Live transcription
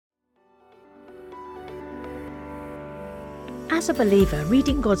As a believer,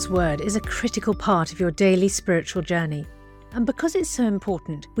 reading God's Word is a critical part of your daily spiritual journey. And because it's so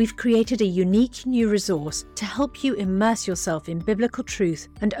important, we've created a unique new resource to help you immerse yourself in biblical truth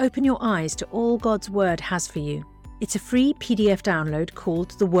and open your eyes to all God's Word has for you. It's a free PDF download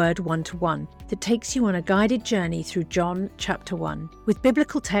called The Word 1-to-1 that takes you on a guided journey through John chapter 1. With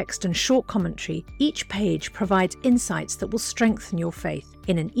biblical text and short commentary, each page provides insights that will strengthen your faith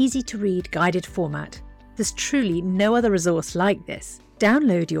in an easy-to-read guided format. There's truly no other resource like this.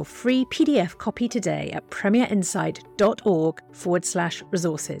 Download your free PDF copy today at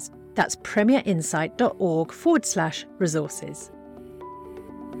premierinsight.org/resources. That's premierinsight.org/resources.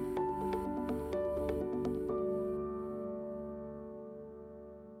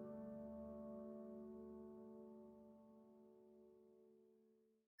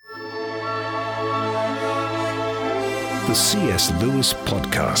 The C.S. Lewis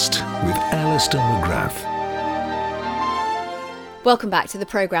Podcast with Alister McGrath. Welcome back to the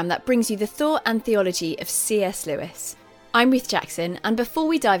programme that brings you the thought and theology of C.S. Lewis. I'm Ruth Jackson, and before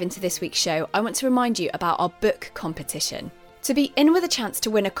we dive into this week's show, I want to remind you about our book competition. To be in with a chance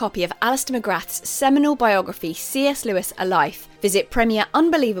to win a copy of Alister McGrath's seminal biography, C.S. Lewis, A Life, visit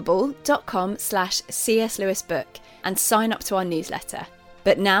premierunbelievable.com/C.S. Lewis book and sign up to our newsletter.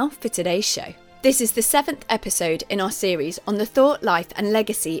 But now for today's show. This is the 7th episode in our series on the thought, life and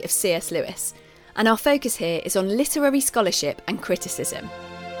legacy of C.S. Lewis, and our focus here is on literary scholarship and criticism.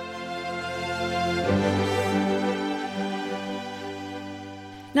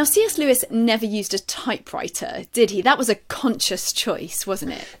 Now, C.S. Lewis never used a typewriter, did he? That was a conscious choice,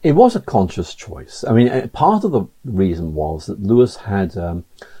 wasn't it? It was a conscious choice. I mean, part of the reason was that Lewis had a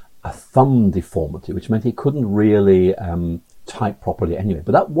thumb deformity, which meant he couldn't really type properly anyway,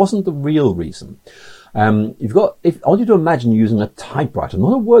 but that wasn't the real reason. I want you to imagine using a typewriter,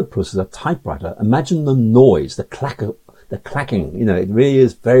 not a word processor, a typewriter. Imagine the noise, the clacking, it really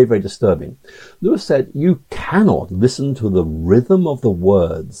is very, very disturbing. Lewis said, you cannot listen to the rhythm of the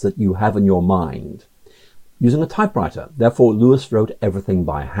words that you have in your mind using a typewriter. Therefore, Lewis wrote everything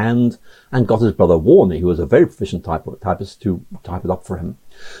by hand and got his brother Warney, who was a very proficient typist, to type it up for him.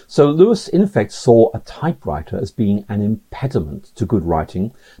 So Lewis, in effect, saw a typewriter as being an impediment to good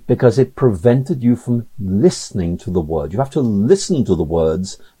writing because it prevented you from listening to the word. You have to listen to the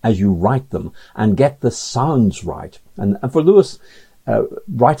words as you write them and get the sounds right. And for Lewis,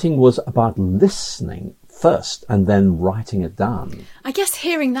 writing was about listening first and then writing it down. I guess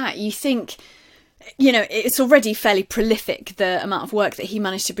hearing that, you think, it's already fairly prolific, the amount of work that he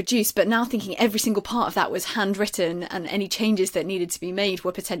managed to produce, but now thinking every single part of that was handwritten and any changes that needed to be made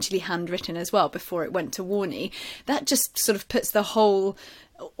were potentially handwritten as well before it went to Warney. That just sort of puts the whole,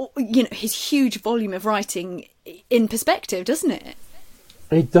 his huge volume of writing in perspective, doesn't it?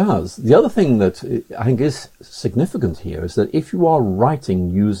 It does. The other thing that I think is significant here is that if you are writing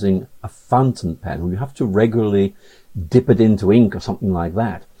using a fountain pen, you have to regularly dip it into ink or something like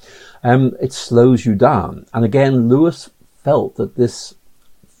that, it slows you down. And again, Lewis felt that this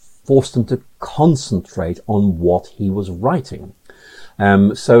forced him to concentrate on what he was writing.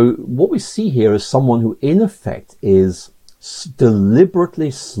 So what we see here is someone who in effect is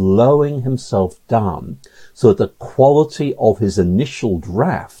deliberately slowing himself down so that the quality of his initial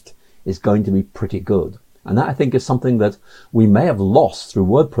draft is going to be pretty good. And that, I think, is something that we may have lost through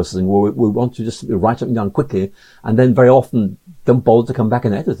word processing, where we want to just write something down quickly and then very often don't bother to come back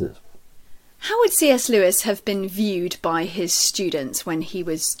and edit it. How would C.S. Lewis have been viewed by his students when he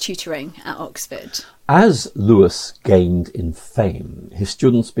was tutoring at Oxford? As Lewis gained in fame, his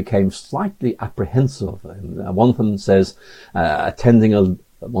students became slightly apprehensive of him. One of them says attending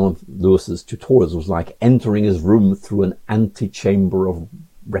one of Lewis's tutorials was like entering his room through an antechamber of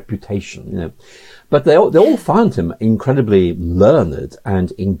reputation. But they all found him incredibly learned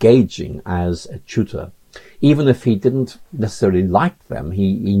and engaging as a tutor. Even if he didn't necessarily like them,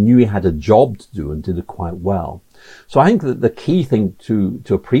 he knew he had a job to do and did it quite well. So I think that the key thing to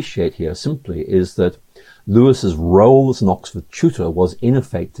appreciate here simply is that Lewis's role as an Oxford tutor was in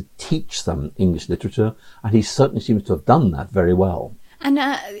effect to teach them English literature, and he certainly seems to have done that very well. And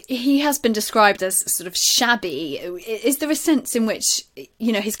he has been described as sort of shabby. Is there a sense in which,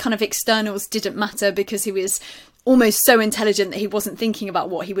 his kind of externals didn't matter because he was almost so intelligent that he wasn't thinking about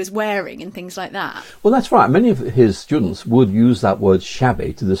what he was wearing and things like that? Well, that's right. Many of his students would use that word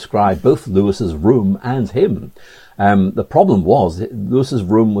shabby to describe both Lewis's room and him. The problem was that Lewis's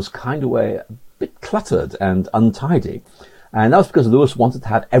room was kind of a bit cluttered and untidy. And that was because Lewis wanted to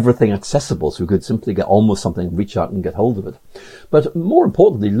have everything accessible, so he could simply get on with something, reach out and get hold of it. But more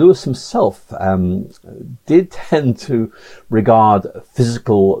importantly, Lewis himself did tend to regard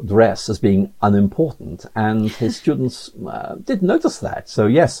physical dress as being unimportant, and his students did notice that. So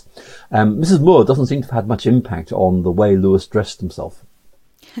yes, Mrs. Moore doesn't seem to have had much impact on the way Lewis dressed himself.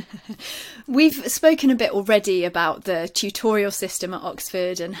 We've spoken a bit already about the tutorial system at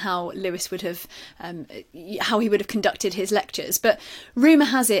Oxford and how Lewis would have, how he would have conducted his lectures. But rumour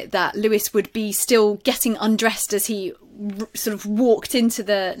has it that Lewis would be still getting undressed as he sort of walked into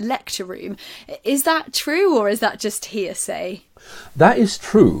the lecture room. Is that true, or is that just hearsay? That is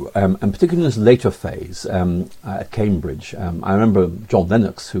true, and particularly in his later phase at Cambridge. I remember John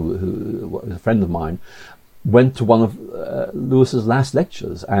Lennox, who was a friend of mine, went to one of Lewis's last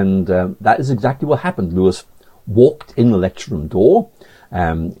lectures, and that is exactly what happened. Lewis walked in the lecture room door,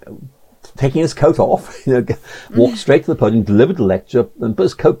 taking his coat off, walked straight to the podium, delivered the lecture, and put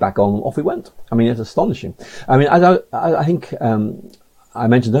his coat back on, and off he went. I mean, it's astonishing. I mean, I think I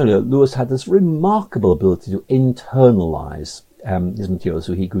mentioned earlier, Lewis had this remarkable ability to internalize his material,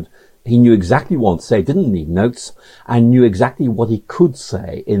 so he knew exactly what to say, didn't need notes, and knew exactly what he could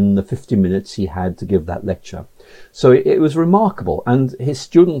say in the 50 minutes he had to give that lecture. So it was remarkable, and his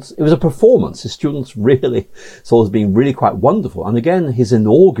students, it was a performance. His students really saw it as being really quite wonderful. And again, his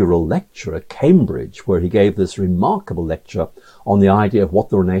inaugural lecture at Cambridge, where he gave this remarkable lecture on the idea of what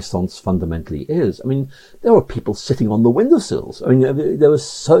the Renaissance fundamentally is. I mean, there were people sitting on the windowsills. I mean, there was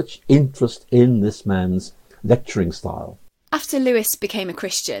such interest in this man's lecturing style. After Lewis became a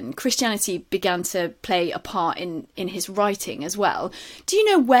Christian, Christianity began to play a part in his writing as well. Do you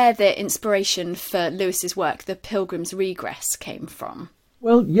know where the inspiration for Lewis's work, The Pilgrim's Regress, came from?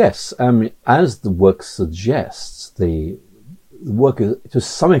 Well, yes. As the work suggests, the work is to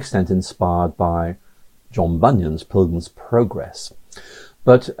some extent inspired by John Bunyan's Pilgrim's Progress.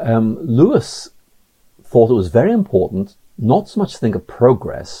 But Lewis thought it was very important not so much to think of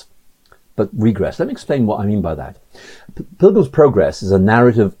progress, but regress. Let me explain what I mean by that. Pilgrim's Progress is a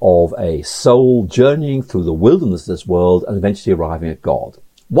narrative of a soul journeying through the wilderness of this world and eventually arriving at God.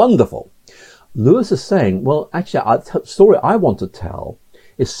 Wonderful. Lewis is saying, well, actually, the story I want to tell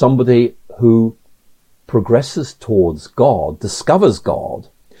is somebody who progresses towards God, discovers God,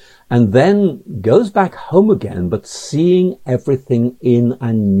 and then goes back home again, but seeing everything in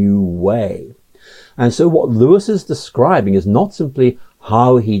a new way. And so what Lewis is describing is not simply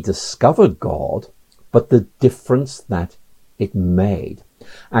how he discovered God, but the difference that it made.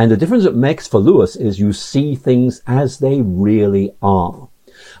 And the difference it makes for Lewis is you see things as they really are.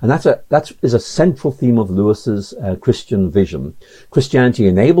 And that is a central theme of Lewis's Christian vision. Christianity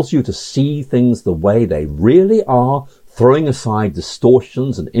enables you to see things the way they really are, throwing aside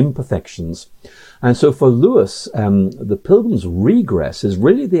distortions and imperfections. And so for Lewis, the Pilgrim's Regress is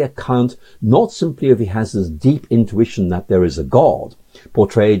really the account not simply if he has this deep intuition that there is a God,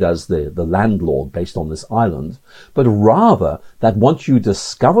 portrayed as the landlord based on this island, but rather that once you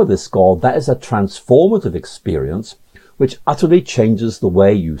discover this God, that is a transformative experience which utterly changes the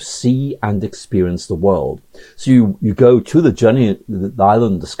way you see and experience the world. So you go to the journey, the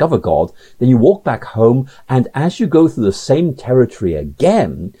island, discover God, then you walk back home, and as you go through the same territory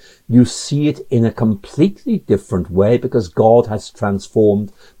again, you see it in a completely different way because God has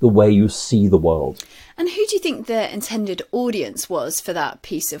transformed the way you see the world. And who do you think the intended audience was for that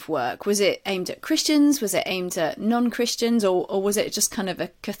piece of work? Was it aimed at Christians? Was it aimed at non-Christians? Or was it just kind of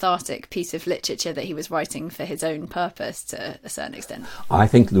a cathartic piece of literature that he was writing for his own purpose to a certain extent? I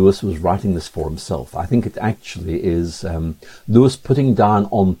think Lewis was writing this for himself. I think it actually is Lewis putting down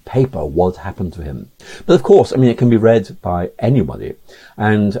on paper what happened to him. But of course, I mean, it can be read by anybody.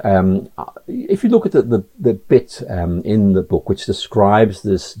 And if you look at the bit in the book which describes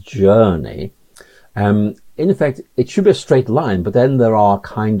this journey, in effect, it should be a straight line, but then there are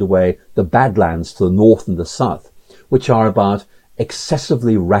kind of the Badlands to the north and the south, which are about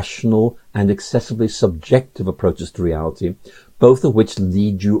excessively rational and excessively subjective approaches to reality, both of which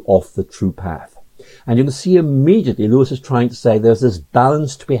lead you off the true path. And you can see immediately Lewis is trying to say there's this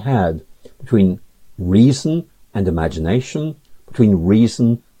balance to be had between reason and imagination, between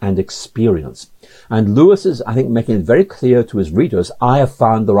reason and experience. And Lewis is, I think, making it very clear to his readers, I have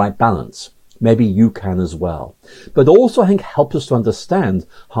found the right balance. Maybe you can as well. But also, I think, helps us to understand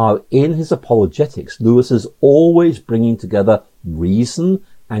how in his apologetics, Lewis is always bringing together reason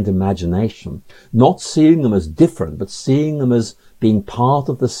and imagination, not seeing them as different, but seeing them as being part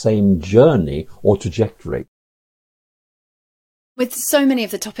of the same journey or trajectory. With so many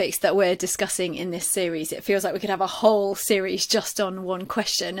of the topics that we're discussing in this series, it feels like we could have a whole series just on one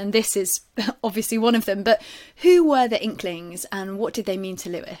question, and this is obviously one of them. But who were the Inklings and what did they mean to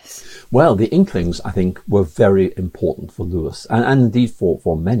Lewis? Well, the Inklings, I think, were very important for Lewis, and indeed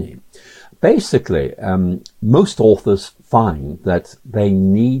for many. Basically, most authors find that they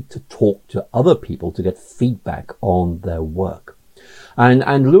need to talk to other people to get feedback on their work.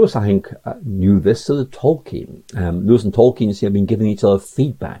 And Lewis, I think, knew this, so did Tolkien. Lewis and Tolkien had been giving each other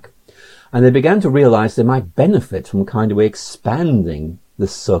feedback. And they began to realize they might benefit from kind of expanding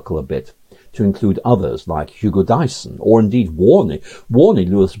this circle a bit to include others like Hugo Dyson or indeed Warney. Warney,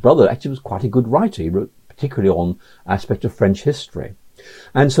 Lewis' brother, actually was quite a good writer. He wrote particularly on aspects of French history.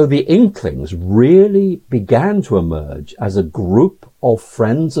 And so the Inklings really began to emerge as a group of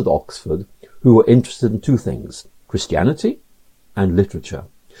friends at Oxford who were interested in two things: Christianity and literature.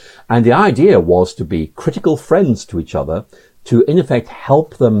 And the idea was to be critical friends to each other, to in effect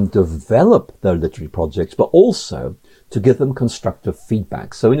help them develop their literary projects, but also to give them constructive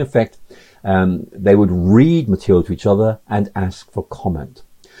feedback. So in effect, they would read material to each other and ask for comment.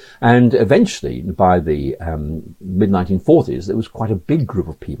 And eventually, by the mid-1940s, there was quite a big group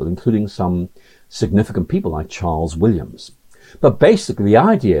of people, including some significant people like Charles Williams. But basically, the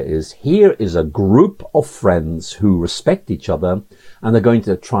idea is here is a group of friends who respect each other, and they're going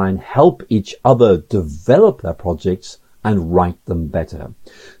to try and help each other develop their projects and write them better.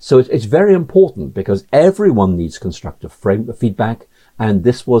 So it's very important because everyone needs constructive feedback, and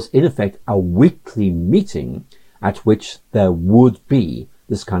this was, in effect, a weekly meeting at which there would be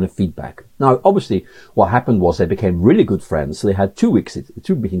this kind of feedback. Now, obviously, what happened was they became really good friends. So they had two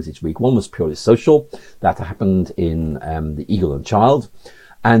meetings each week. One was purely social. That happened in the Eagle and Child.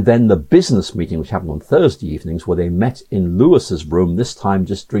 And then the business meeting, which happened on Thursday evenings, where they met in Lewis's room, this time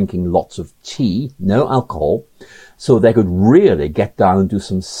just drinking lots of tea, no alcohol, so they could really get down and do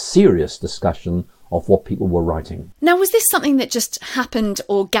some serious discussion of what people were writing. Now, was this something that just happened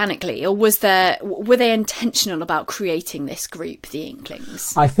organically, or were they intentional about creating this group, the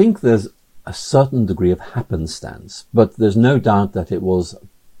Inklings? I think there's a certain degree of happenstance, but there's no doubt that it was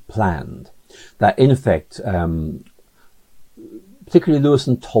planned. That in effect, particularly Lewis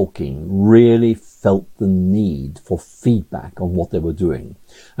and Tolkien really felt the need for feedback on what they were doing.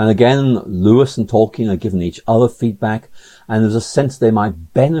 And again, Lewis and Tolkien are giving each other feedback, and there's a sense they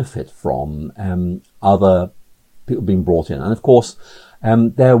might benefit from other people being brought in. And of course,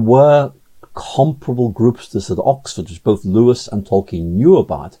 there were comparable groups to this at Oxford, which both Lewis and Tolkien knew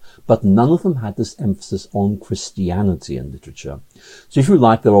about, but none of them had this emphasis on Christianity in literature. So if you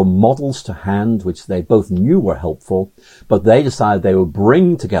like, there were models to hand which they both knew were helpful, but they decided they would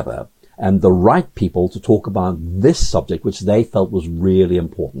bring together the right people to talk about this subject, which they felt was really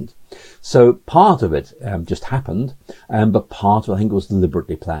important. So part of it just happened, but part of it, I think, was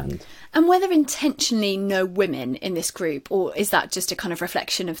deliberately planned. And were there intentionally no women in this group, or is that just a kind of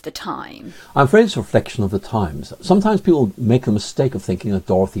reflection of the time? I'm afraid it's a reflection of the times. Sometimes people make the mistake of thinking that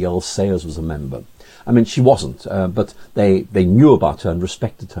Dorothy L. Sayers was a member. I mean, she wasn't, but they knew about her and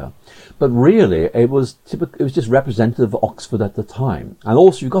respected her. But really, it was just representative of Oxford at the time. And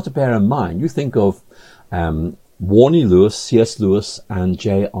also, you've got to bear in mind, you think of Warney Lewis, C.S. Lewis, and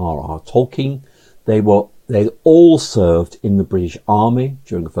J.R.R. Tolkien. They all served in the British Army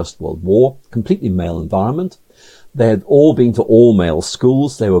during the First World War, completely male environment. They had all been to all-male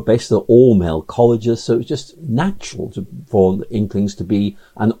schools. They were based at all-male colleges. So it was just natural for the Inklings to be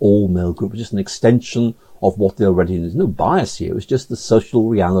an all-male group. It was just an extension of what they already knew. There's no bias here. It was just the social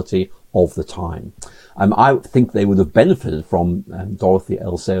reality of the time. I think they would have benefited from Dorothy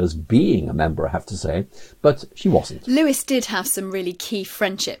L. Sayers being a member, I have to say, but she wasn't. Lewis did have some really key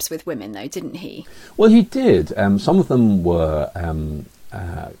friendships with women, though, didn't he? Well, he did. Some of them were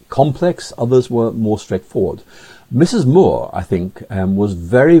complex, others were more straightforward. Mrs. Moore, I think, was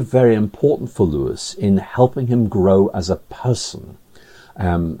very, very important for Lewis in helping him grow as a person,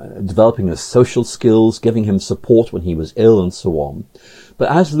 developing his social skills, giving him support when he was ill and so on. But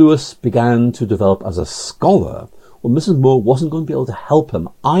as Lewis began to develop as a scholar, well, Mrs. Moore wasn't going to be able to help him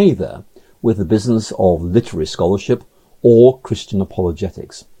either with the business of literary scholarship or Christian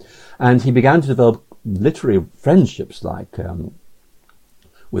apologetics. And he began to develop literary friendships like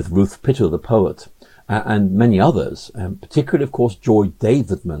with Ruth Pitter, the poet, and many others, particularly, of course, Joy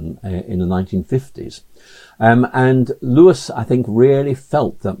Davidman in the 1950s. And Lewis, I think, really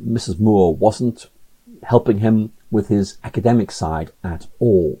felt that Mrs. Moore wasn't helping him with his academic side at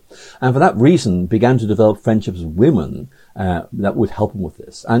all. And for that reason began to develop friendships with women that would help him with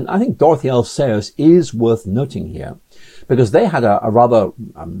this. And I think Dorothy L. Sayers is worth noting here, because they had a rather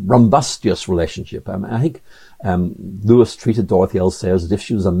rumbustious relationship. I think Lewis treated Dorothy L. Sayers as if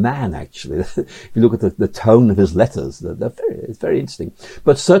she was a man, actually. If you look at the tone of his letters, it's very interesting.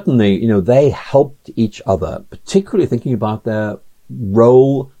 But certainly, they helped each other, particularly thinking about their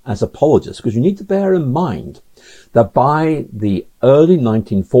role as apologists, because you need to bear in mind that by the early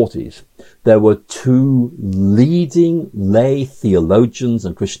 1940s, there were two leading lay theologians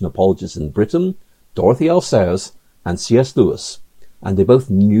and Christian apologists in Britain, Dorothy L. Sayers and C.S. Lewis, and they both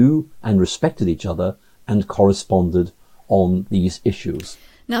knew and respected each other and corresponded on these issues.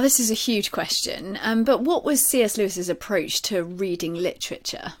 Now, this is a huge question, but what was C.S. Lewis's approach to reading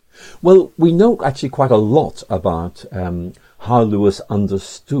literature? Well, we know actually quite a lot about how Lewis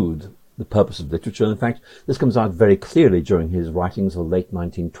understood the purpose of literature. In fact, this comes out very clearly during his writings of the late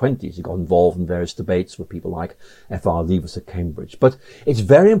 1920s. He got involved in various debates with people like F.R. Leavis at Cambridge. But it's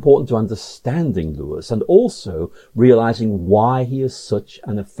very important to understanding Lewis and also realizing why he is such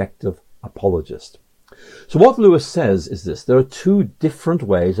an effective apologist. So what Lewis says is this: there are two different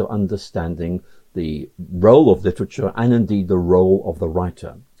ways of understanding the role of literature and indeed the role of the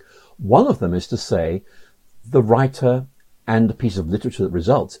writer. One of them is to say the writer and the piece of literature that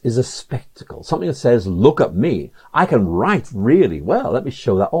results is a spectacle, something that says, look at me, I can write really well, let me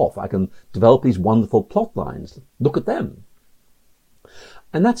show that off, I can develop these wonderful plot lines, look at them.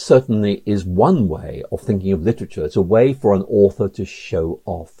 And that certainly is one way of thinking of literature. It's a way for an author to show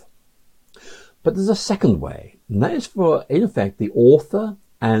off. But there's a second way, and that is for, in effect, the author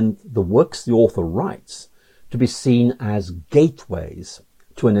and the works the author writes to be seen as gateways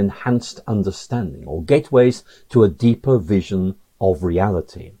to an enhanced understanding, or gateways to a deeper vision of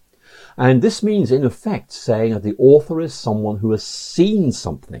reality. And this means, in effect, saying that the author is someone who has seen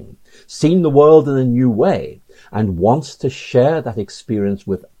something, seen the world in a new way, and wants to share that experience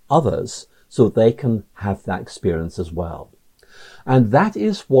with others so that they can have that experience as well. And that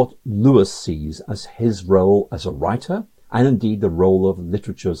is what Lewis sees as his role as a writer, and indeed the role of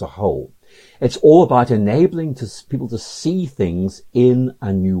literature as a whole. It's all about enabling people to see things in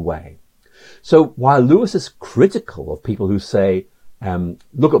a new way. So while Lewis is critical of people who say,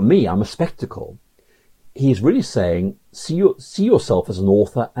 look at me, I'm a spectacle, he's really saying, see yourself as an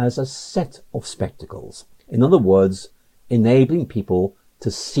author as a set of spectacles. In other words, enabling people to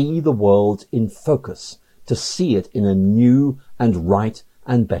see the world in focus, to see it in a new and right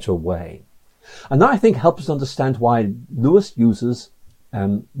and better way. And that, I think, helps us understand why Lewis uses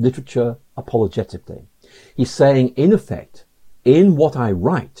literature apologetically. He's saying, in effect, in what I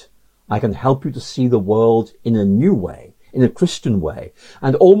write, I can help you to see the world in a new way, in a Christian way,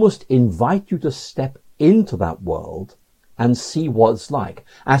 and almost invite you to step into that world and see what it's like,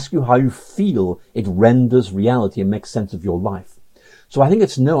 ask you how you feel it renders reality and makes sense of your life. So I think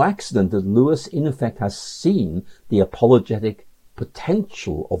it's no accident that Lewis, in effect, has seen the apologetic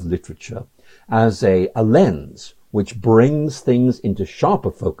potential of literature as a lens which brings things into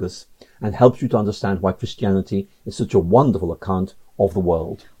sharper focus and helps you to understand why Christianity is such a wonderful account of the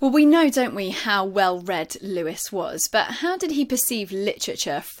world. Well, we know, don't we, how well read Lewis was, but how did he perceive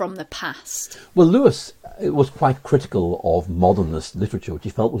literature from the past? Well, Lewis was quite critical of modernist literature, which he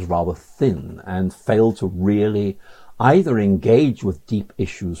felt was rather thin and failed to really either engage with deep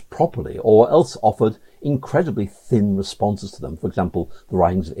issues properly or else offered incredibly thin responses to them. For example, the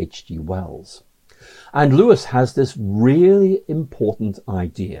writings of H.G. Wells. And Lewis has this really important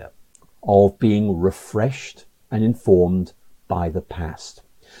idea of being refreshed and informed by the past.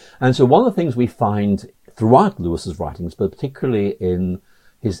 And so one of the things we find throughout Lewis's writings, but particularly in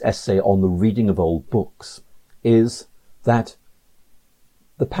his essay on the reading of old books, is that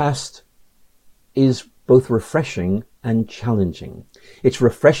the past is both refreshing and challenging. It's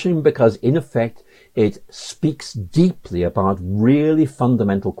refreshing because, in effect, it speaks deeply about really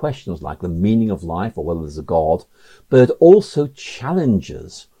fundamental questions like the meaning of life or whether there's a God, but it also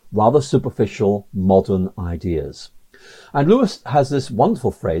challenges rather superficial modern ideas. And Lewis has this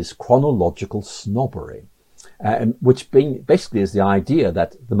wonderful phrase, chronological snobbery, which basically is the idea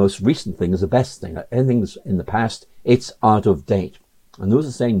that the most recent thing is the best thing. Anything that's in the past, it's out of date. And Lewis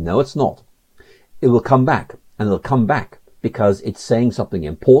is saying, no, it's not. It will come back, and it'll come back because it's saying something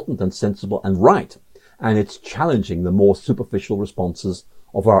important and sensible and right, and it's challenging the more superficial responses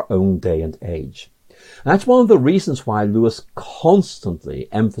of our own day and age. And that's one of the reasons why Lewis constantly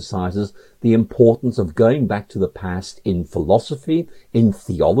emphasizes the importance of going back to the past in philosophy, in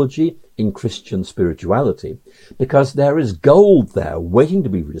theology, in Christian spirituality, because there is gold there waiting to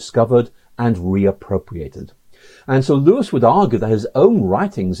be rediscovered and reappropriated. And so Lewis would argue that his own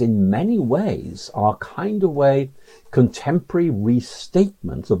writings in many ways are kind of contemporary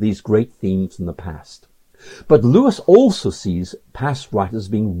restatements of these great themes from the past. But Lewis also sees past writers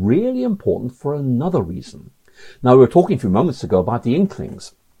being really important for another reason. Now, we were talking a few moments ago about the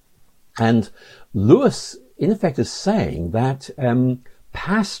Inklings. And Lewis, in effect, is saying that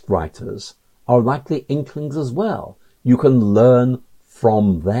past writers are like the Inklings as well. You can learn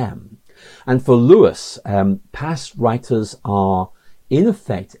from them. And for Lewis, past writers are, in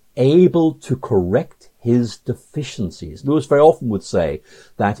effect, able to correct his deficiencies. Lewis very often would say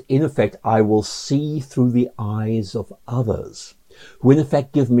that, in effect, I will see through the eyes of others, who in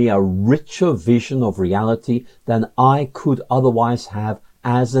effect give me a richer vision of reality than I could otherwise have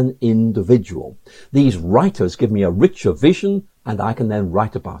as an individual. These writers give me a richer vision, and I can then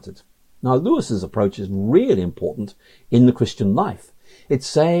write about it. Now, Lewis's approach is really important in the Christian life. It's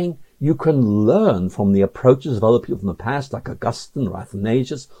saying you can learn from the approaches of other people from the past, like Augustine or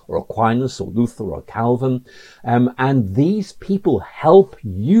Athanasius or Aquinas or Luther or Calvin. And these people help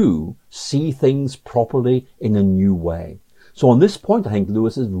you see things properly in a new way. So on this point, I think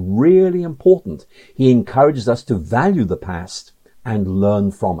Lewis is really important. He encourages us to value the past and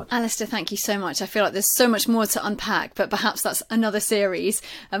learn from it. Alister, thank you so much. I feel like there's so much more to unpack, but perhaps that's another series.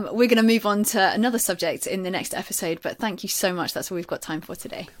 We're going to move on to another subject in the next episode, but thank you so much. That's all we've got time for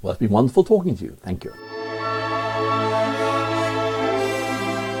today. Well, it's been wonderful talking to you. Thank you.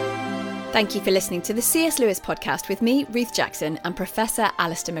 Thank you for listening to the C.S. Lewis podcast with me, Ruth Jackson, and Professor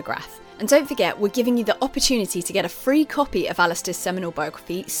Alister McGrath. And don't forget, we're giving you the opportunity to get a free copy of Alister's seminal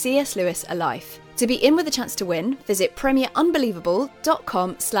biography, C.S. Lewis, A Life. To be in with a chance to win, visit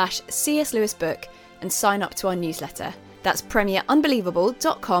premierunbelievable.com/C.S. Lewis book and sign up to our newsletter. That's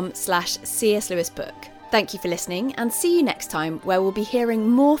premierunbelievable.com/C.S. Lewis book. Thank you for listening, and see you next time, where we'll be hearing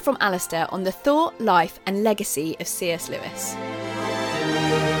more from Alister on the thought, life and legacy of C.S. Lewis.